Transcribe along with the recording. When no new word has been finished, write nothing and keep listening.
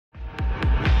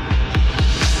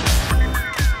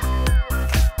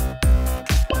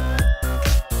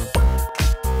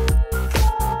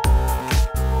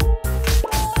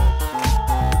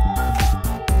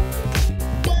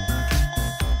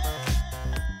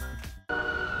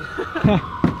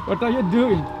What are you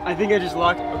doing? I think I just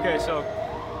locked. Okay, so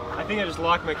I think I just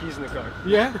locked my keys in the car.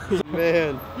 Yeah?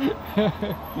 Man,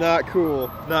 not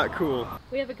cool. Not cool.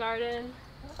 We have a garden.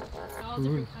 All Cool.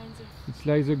 different kinds of It's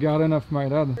like the garden of my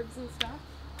dad. herbs and stuff.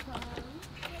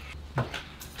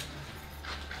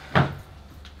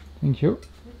 Thank you.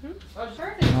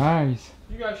 Perfect. Nice.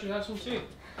 You guys should have some tea.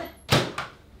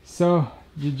 So,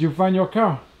 did you find your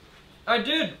car? I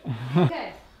did.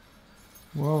 Okay.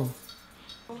 Wow.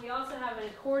 We also have an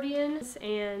accordion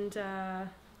and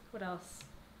what else?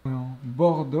 Well,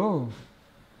 Bordeaux.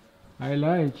 I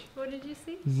like What did you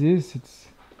see? this. It's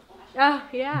Oh,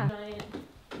 yeah.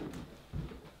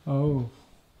 oh.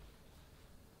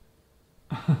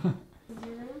 Is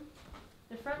your room?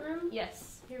 The front room?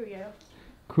 Yes. Here we go.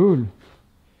 Cool.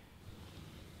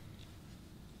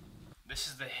 This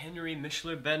is the Henry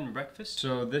Mishler bed and breakfast.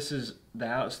 So this is the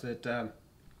house that,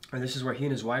 or this is where he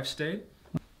and his wife stayed.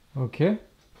 Okay.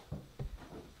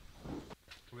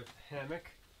 With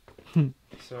hammock.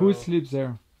 So, Who sleeps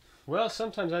there? well,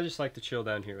 sometimes I just like to chill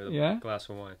down here with a Yeah? glass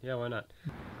of wine. Yeah, why not?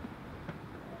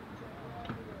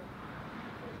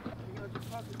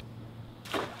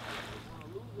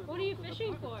 What are you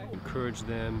fishing for? Encourage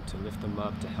them, to lift them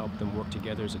up, to help them work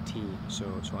together as a team. So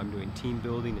I'm doing team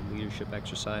building and leadership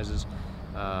exercises.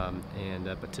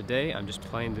 But today I'm just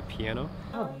playing the piano.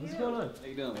 Oh, what's going on? How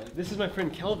you doing, man? This is my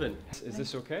friend Kelvin. Is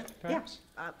this okay, perhaps?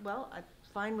 Yeah. Well,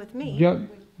 fine with me.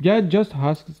 Yeah, just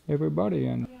ask everybody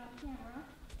and.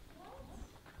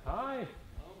 Hi.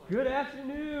 Good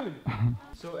afternoon.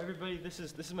 So everybody, this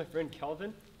is my friend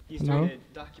Kelvin. He's Hello. doing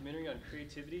a documentary on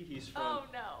creativity. He's from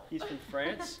he's from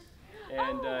France,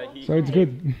 and he So it's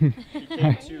good. he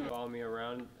came to follow me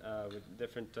around with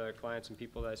different clients and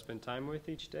people that I spend time with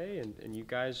each day, and you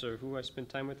guys are who I spend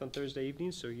time with on Thursday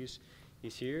evenings. So he's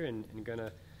here and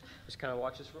gonna just kind of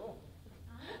watch us roll.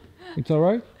 It's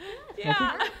alright?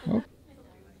 Yeah. Oh.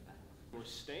 We're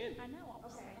standing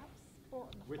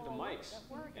with the mics.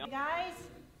 You guys,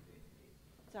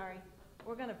 sorry,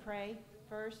 we're going to pray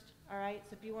first, all right?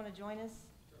 So if you want to join us,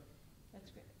 that's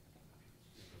great.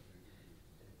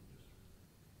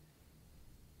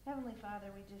 Heavenly Father,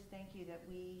 we just thank you that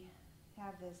we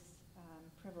have this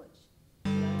privilege.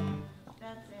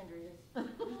 That's Andrea's.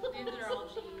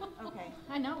 Okay.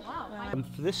 I know, wow.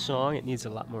 For this song, it needs a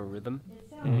lot more rhythm,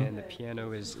 and the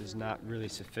piano is not really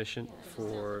sufficient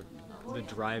for the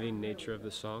driving nature of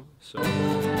the song. So.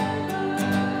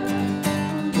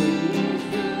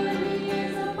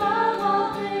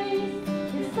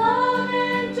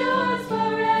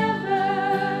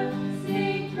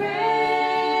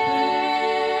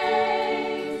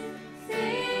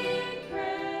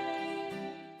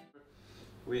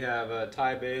 We have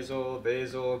Thai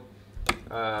basil,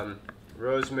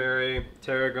 rosemary,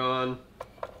 tarragon,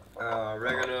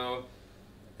 oregano,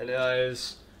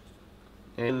 anise.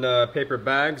 In paper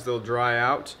bags, they'll dry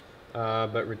out,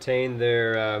 but retain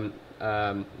their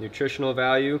nutritional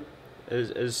value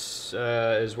as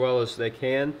well as they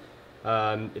can.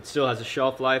 It still has a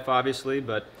shelf life, obviously,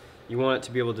 but you want it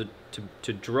to be able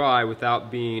to dry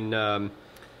without being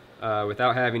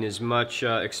without having as much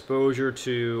exposure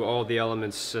to all the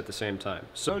elements at the same time.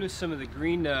 So notice some of the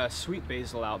green sweet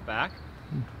basil out back.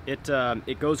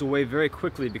 It goes away very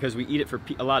quickly because we eat it for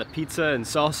a lot of pizza and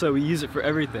salsa. We use it for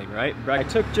everything, right? I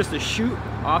took just a shoot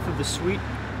off of the sweet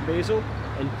basil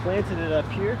and planted it up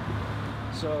here.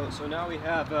 So now we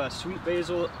have sweet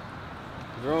basil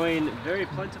growing very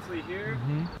plentifully here.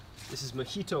 This is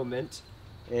mojito mint,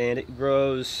 and it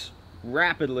grows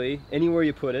rapidly anywhere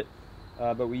you put it.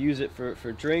 But we use it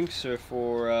for drinks or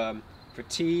for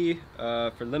tea,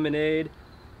 for lemonade,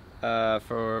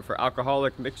 for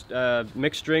alcoholic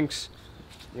mixed drinks,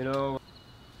 you know.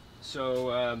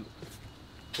 So,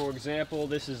 for example,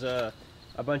 this is a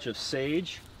bunch of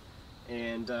sage,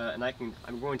 and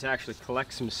I'm going to actually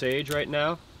collect some sage right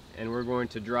now, and we're going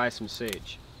to dry some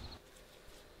sage.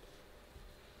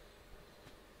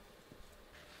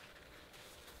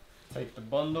 Take the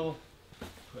bundle,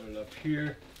 put it up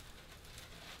here.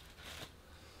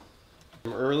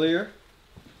 From earlier.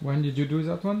 When did you do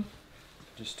that one?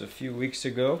 Just a few weeks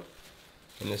ago,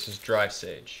 and this is dry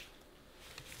sage.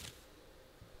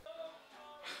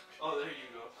 Oh, there you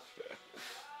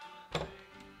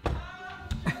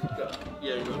go.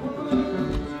 Yeah, you go.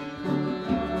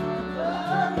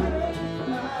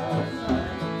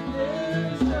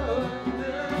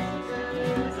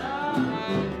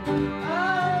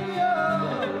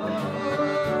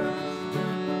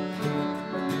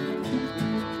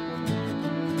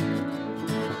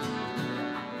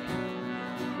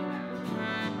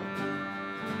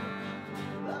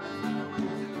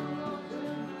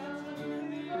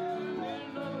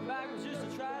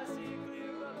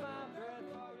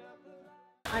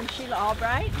 I'm Sheila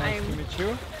Albright. Nice to meet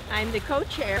you. I'm the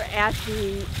co-chair at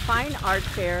the Fine Art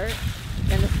Fair,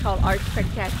 and it's called Art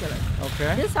Spectacular.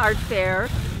 Okay. This art fair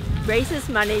raises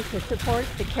money to support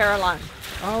the Carillon.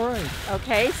 All right.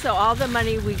 Okay, so all the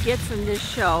money we get from this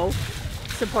show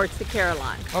supports the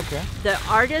Carillon. Okay. The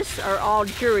artists are all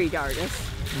juried artists,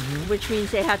 which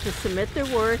means they have to submit their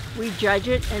work, we judge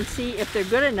it, and see if they're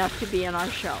good enough to be in our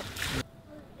show.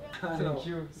 Thank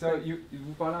you. So,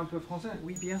 vous parlez un peu français?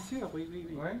 Oui, bien sûr, oui.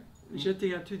 Ouais. J'étais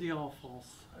étudiant en France.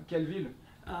 Quelle ville?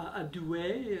 À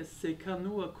Douai, c'est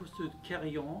connu à cause du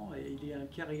carillon. Il y a un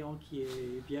carillon qui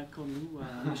est bien connu.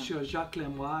 Monsieur Jacques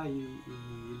Lemoy,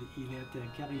 il est un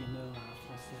carillonneur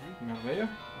français. Merveilleux. Ouais,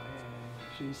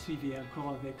 j'ai suivi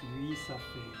encore avec lui, ça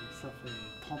fait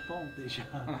 30 ans déjà.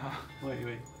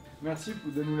 Oui. Merci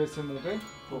de nous laisser monter.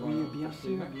 Oui, bien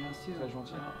sûr. Très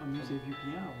gentil. Amusez-vous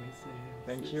bien, oui.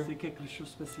 Thank you. C'est quelque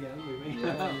chose de spécial, oui.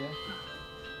 Yeah.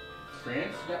 France?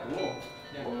 Yeah. Cool.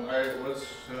 Yeah. Well, alright,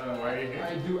 why are you here?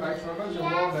 I travel the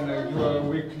world and I do a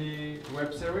weekly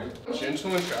web series.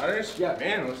 Gentlemen Trotters? Yeah.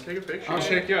 Man, let's take a picture. Okay.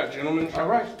 Check you out, Gentlemen Trotters. All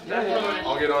right. Yeah.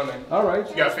 I'll get on there. All right.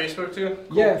 You got Facebook too?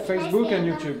 Yeah, Facebook and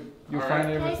YouTube. You All find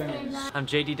right. everything. I'm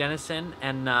JD Dennison,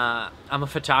 and I'm a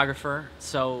photographer,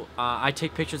 so I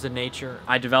take pictures of nature.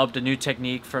 I developed a new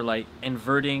technique for like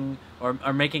inverting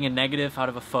or making a negative out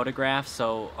of a photograph,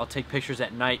 so I'll take pictures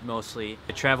at night mostly.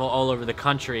 I travel all over the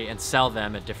country and sell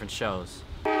them at different shows.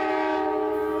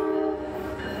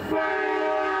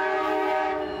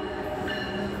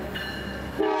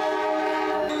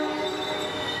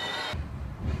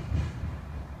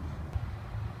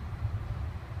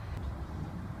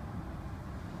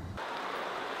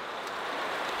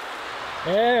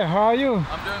 Hey, how are you?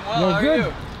 I'm doing well. You're How good. are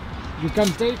you? You can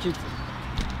take it.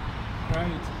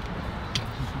 Right.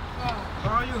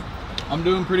 How are you? I'm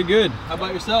doing pretty good. How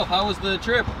about yourself? How was the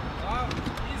trip?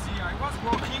 Easy. I was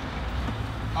working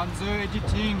on the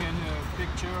editing and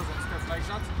pictures and stuff like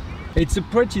that. It's a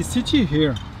pretty city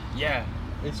here. Yeah,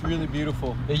 it's really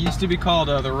beautiful. It used to be called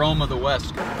the Rome of the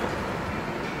West.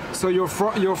 So you're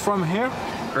from here?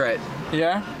 Right.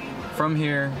 Yeah. From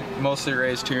here, mostly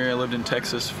raised here. I lived in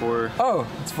Texas for... Oh,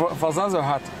 it's for the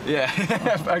hat. Yeah,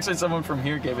 actually someone from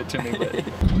here gave it to me. But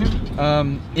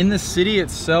in the city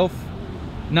itself,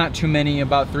 not too many,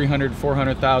 about 300,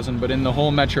 400,000, but in the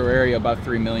whole metro area, about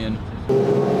 3 million.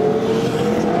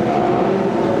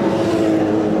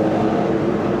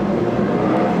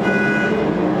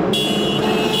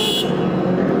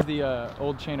 The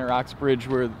old Chain of Rocks Bridge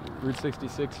where Route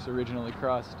 66 originally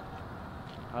crossed.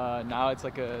 Now it's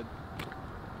like a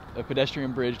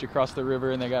pedestrian bridge to cross the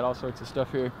river, and they got all sorts of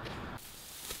stuff here.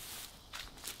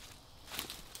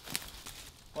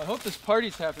 Well, I hope this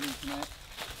party's happening tonight.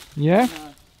 Yeah?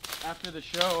 And, after the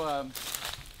show,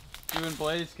 you and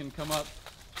Blaze can come up.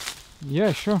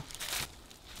 Yeah, sure.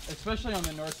 Especially on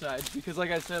the north side, because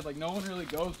like I said, like no one really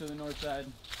goes to the north side.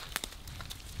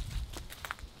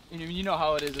 And you know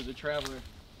how it is as a traveler.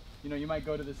 You know, you might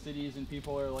go to the cities and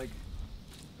people are like,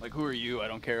 who are you? I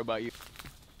don't care about you.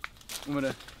 I'm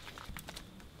gonna...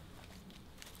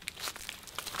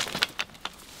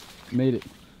 Made it.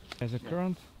 There's a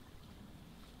current?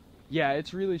 Yeah,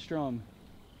 it's really strong.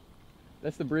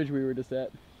 That's the bridge we were just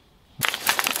at.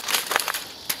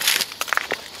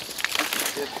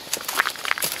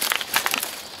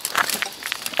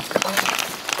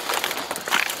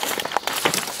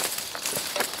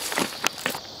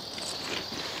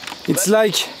 It's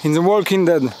like in The Walking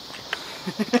Dead.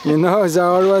 You know, they're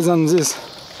always on this.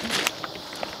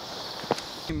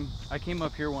 I came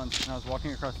up here once and I was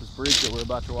walking across this bridge that we're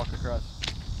about to walk across,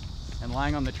 and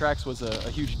lying on the tracks was a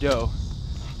huge doe,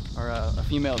 or a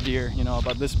female deer, you know,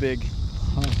 about this big,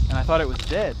 and I thought it was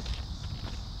dead.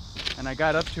 And I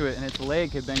got up to it and its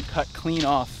leg had been cut clean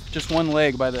off, just one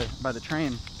leg by the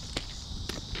train,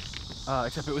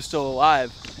 except it was still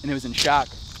alive and it was in shock.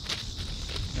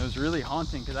 It was really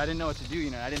haunting because I didn't know what to do, you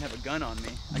know, I didn't have a gun on me.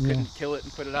 I couldn't kill it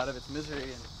and put it out of its misery,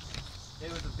 and it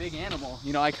was a big animal,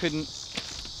 you know, I couldn't.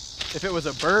 If it was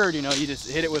a bird, you know, you just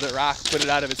hit it with a rock, put it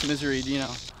out of its misery, you know.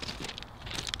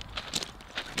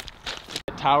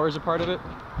 The tower's a part of it.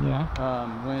 Yeah.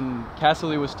 When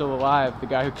Casserly was still alive, the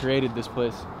guy who created this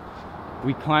place,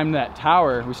 we climbed that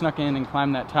tower, we snuck in and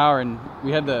climbed that tower, and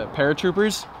we had the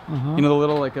paratroopers, you know, the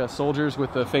little soldiers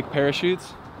with the fake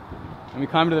parachutes. And we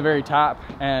climbed to the very top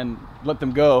and let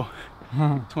them go,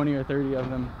 20 or 30 of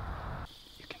them.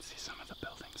 You can see some of the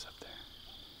buildings up there.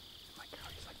 Like how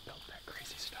he's built that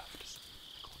crazy stuff. Just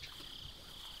culture.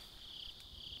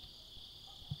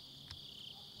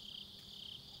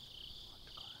 I'll have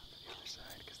to go around to the other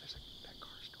side because there's that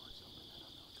car store's open. I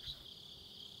don't know if there's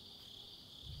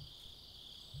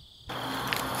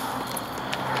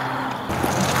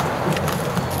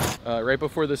right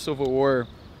before the Civil War,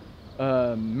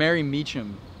 Mary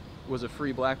Meacham was a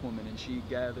free black woman, and she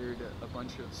gathered a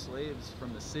bunch of slaves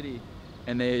from the city,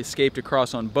 and they escaped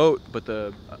across on boat, but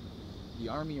the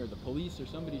army or the police or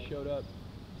somebody showed up.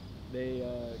 They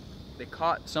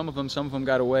caught some of them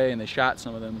got away, and they shot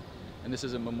some of them, and this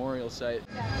is a memorial site.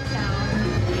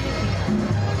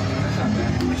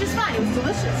 Which is fine, it was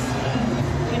delicious.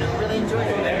 You know, really enjoyed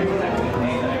it.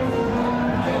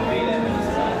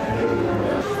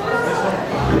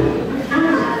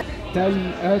 Tell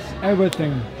us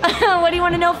everything. What do you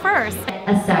want to know first?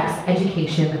 A sex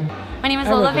education. My name is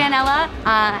Lola Vanella.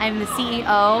 I'm the CEO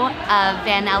of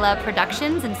Vanella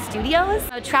Productions and Studios.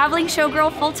 I'm a traveling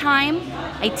showgirl full-time.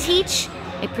 I teach,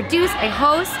 I produce, I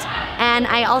host, and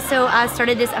I also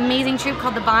started this amazing troupe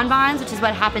called the Bonbons, which is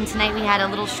what happened tonight. We had a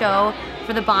little show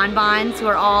for the Bonbons, who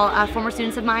are all former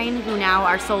students of mine who now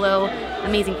are solo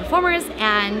amazing performers,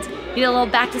 and we did a little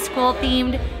back-to-school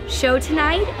themed show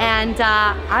tonight, and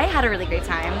I had a really great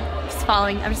time.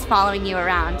 I'm just following you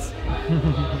around.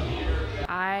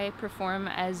 I perform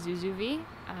as Zuzuvi.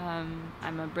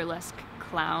 I'm a burlesque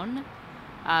clown,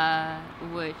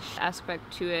 which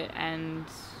aspect to it and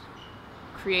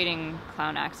creating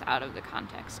clown acts out of the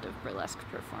context of burlesque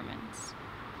performance.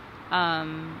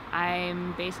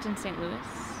 I'm based in St. Louis.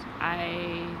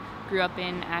 I grew up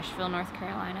in Asheville, North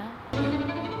Carolina.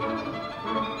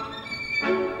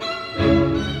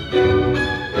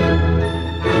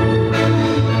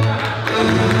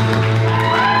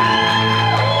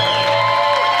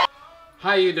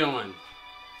 How you doing?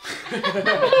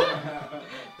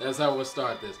 That's how we'll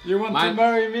start this. You want to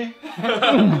marry me?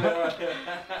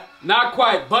 Not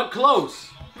quite, but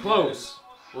close. Close.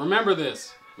 Remember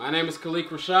this. My name is Khalik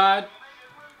Rashad,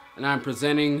 and I'm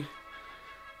presenting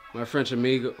my French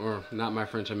amigo, or not my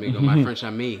French amigo, my French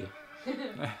ami.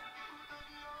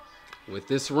 With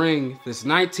this ring, this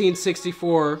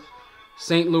 1964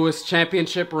 St. Louis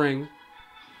Championship ring.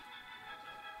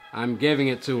 I'm giving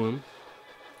it to him.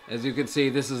 As you can see,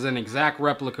 this is an exact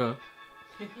replica.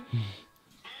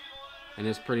 And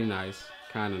it's pretty nice.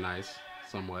 Kind of nice.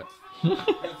 Somewhat.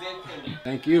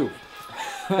 Thank you.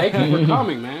 Thank you for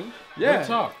coming, man. Yeah. Good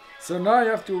talk. So now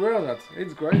you have to wear that.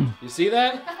 It's great. You see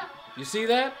that? You see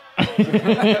that?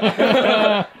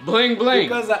 Bling bling.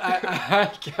 Because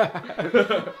I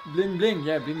bling bling,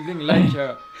 yeah, bling bling, like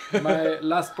my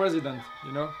last president,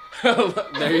 you know.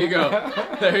 There you go.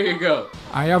 There you go.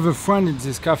 I have a friend in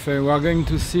this cafe. We are going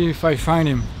to see if I find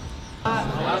him.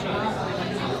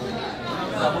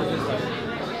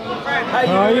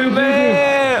 How you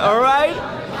man? All right.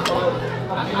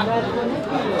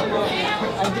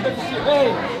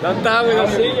 Long time we don't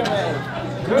see you, man.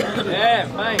 Yeah,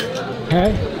 fine.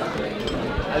 Hey.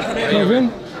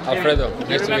 Kelvin? Alfredo,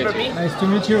 nice to meet you. Nice to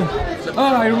meet you.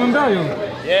 Oh, I remember you.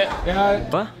 Yeah.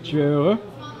 Quoi? Tu es heureux?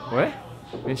 Ouais,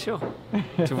 bien sûr.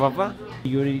 Tu vois pas?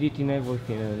 You already did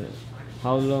everything.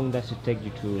 How long does it take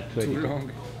you to edit? Too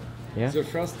long. Yeah? The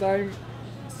first time,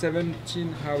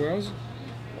 17 hours.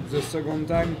 The second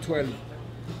time, 12.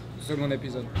 Second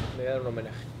episode.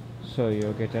 So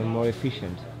you're getting more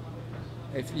efficient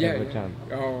every time.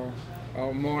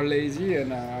 Or more lazy,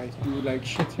 and I do like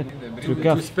shit.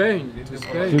 To Spain.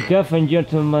 To Kelvin,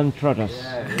 Gentlemen Trotters.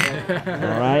 Yeah.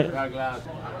 All right.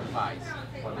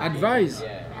 Advice.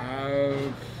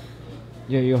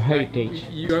 Yeah, your heritage.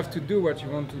 You have to do what you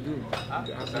want to do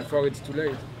before it's too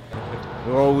late.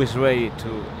 We're always ready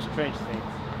to strange things.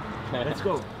 Let's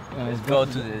go. Let's go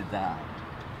to the down.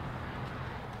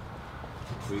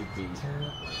 Creepy.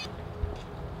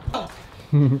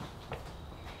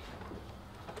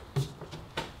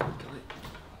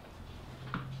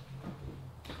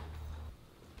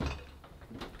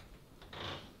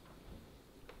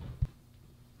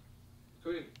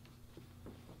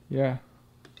 Yeah.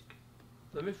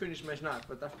 Let me finish my snack,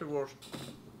 but afterwards.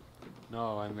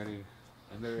 No, I'm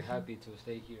very happy to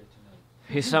stay here tonight.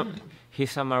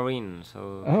 He's a marine,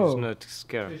 so he's not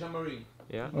scared. He's a marine.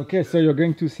 Yeah. Okay, so you're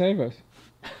going to save us.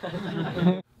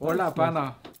 Hola,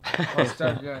 pana.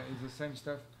 Hostel, yeah, it's the same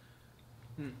stuff.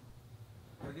 I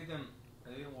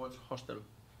didn't watch Hostel,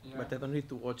 but I don't need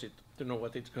to watch it to know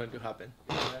what is going to happen.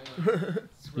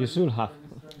 You should have.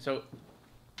 So,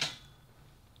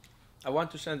 I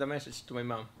want to send a message to my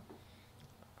mom.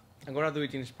 I'm gonna do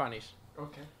it in Spanish.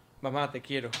 Okay. Mamá, te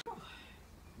quiero.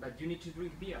 But you need to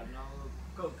drink beer, no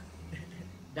Coke.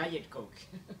 Diet Coke.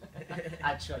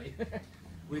 Actually.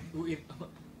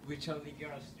 which only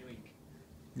girls drink.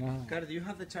 No. Carl, do you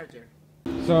have the charger?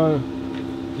 So,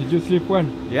 did you sleep well?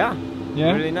 Yeah.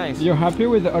 Yeah? Really nice. You're happy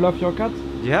with all of your cats?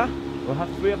 Yeah. We have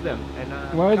 3 of them.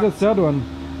 And where is the third one?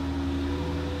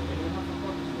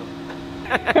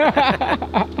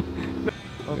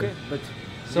 Okay, but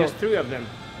So- just 3 of them.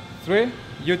 3?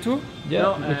 You too? Yeah,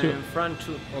 no, me too. in front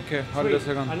 2. Okay, hold 3. a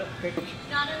second.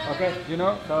 Okay. You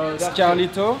know, So that's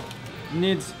Carlito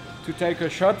needs to take a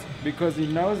shot because he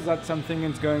knows that something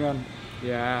is going on.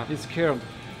 Yeah. He's scared.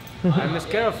 I'm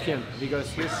scared of him because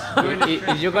he's.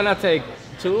 If you're gonna take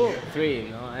 2, 3,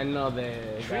 no, I know the.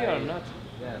 3 or not?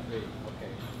 Yeah, 3.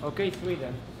 Okay. Okay, 3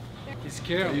 then. He's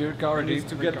scared. He needs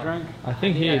to get drunk. I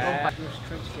think he is.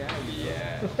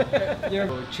 Yeah.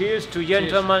 So, cheers to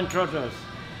Gentlemen Trotters.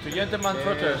 To Gentlemen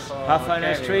Trotters. Have a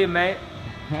nice trip, mate.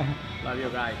 Love you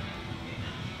guys.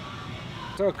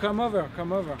 So come over.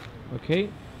 Okay.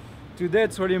 Today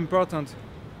it's really important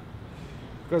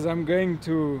because I'm going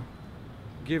to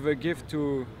give a gift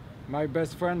to my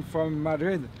best friend from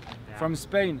Madrid, from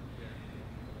Spain.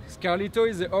 Carlito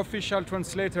is the official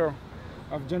translator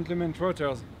of Gentlemen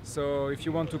Trotters. So if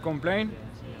you want to complain,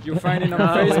 you find it on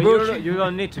Facebook. You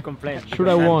don't need to complain. Should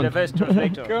I want? The best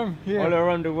translator. Come here. All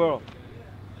around the world.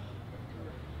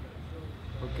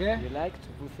 Okay. You like to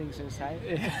put things inside?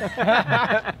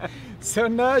 So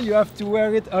now you have to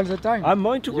wear it all the time. I'm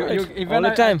going to wear it even all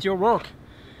the time. at your work.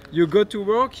 You go to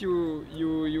work, you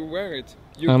wear it.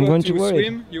 You I'm go going to to wear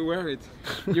swim, you wear it.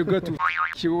 You go to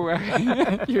you wear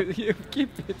it. you keep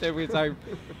it every time.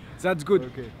 That's good.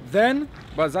 Okay. Then,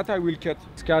 but that I will cut.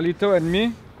 Carlito and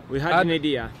me, We had an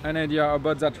idea. An idea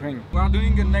about that ring. We are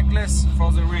doing a necklace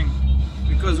for the ring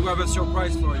because we have a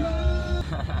surprise for you.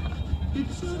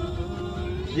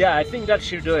 Yeah, I think that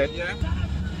should do it. Yeah.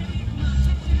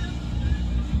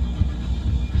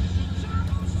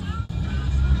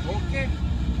 Okay.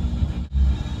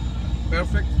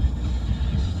 Perfect.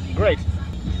 Great.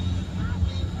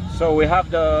 So we have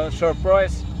the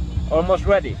surprise almost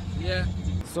ready. Yeah.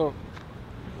 So,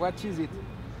 what is it?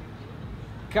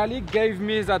 Kali gave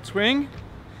me that ring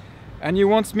and he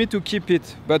wants me to keep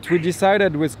it, but we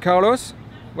decided with Carlos.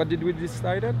 What did we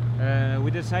decide?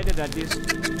 We decided that this.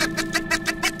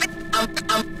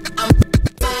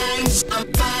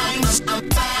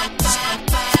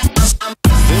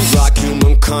 Seems like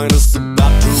humankind is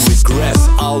about to regress.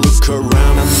 I look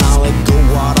around and I let go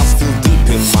what I feel deep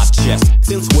in my chest.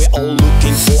 Since we're all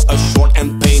looking for a short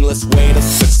and painless way to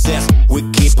success, we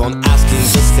keep on asking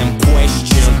the same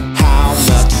question: how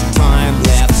much time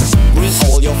left? Bring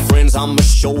all your friends, I'ma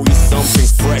show you something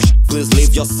fresh. Please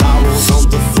leave your sorrows on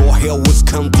the floor, here we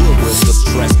can deal with the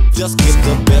stress. Just keep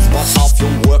the best part of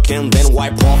your work and then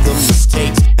wipe off the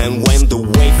mistakes. And when the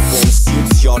waveform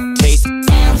suits your taste,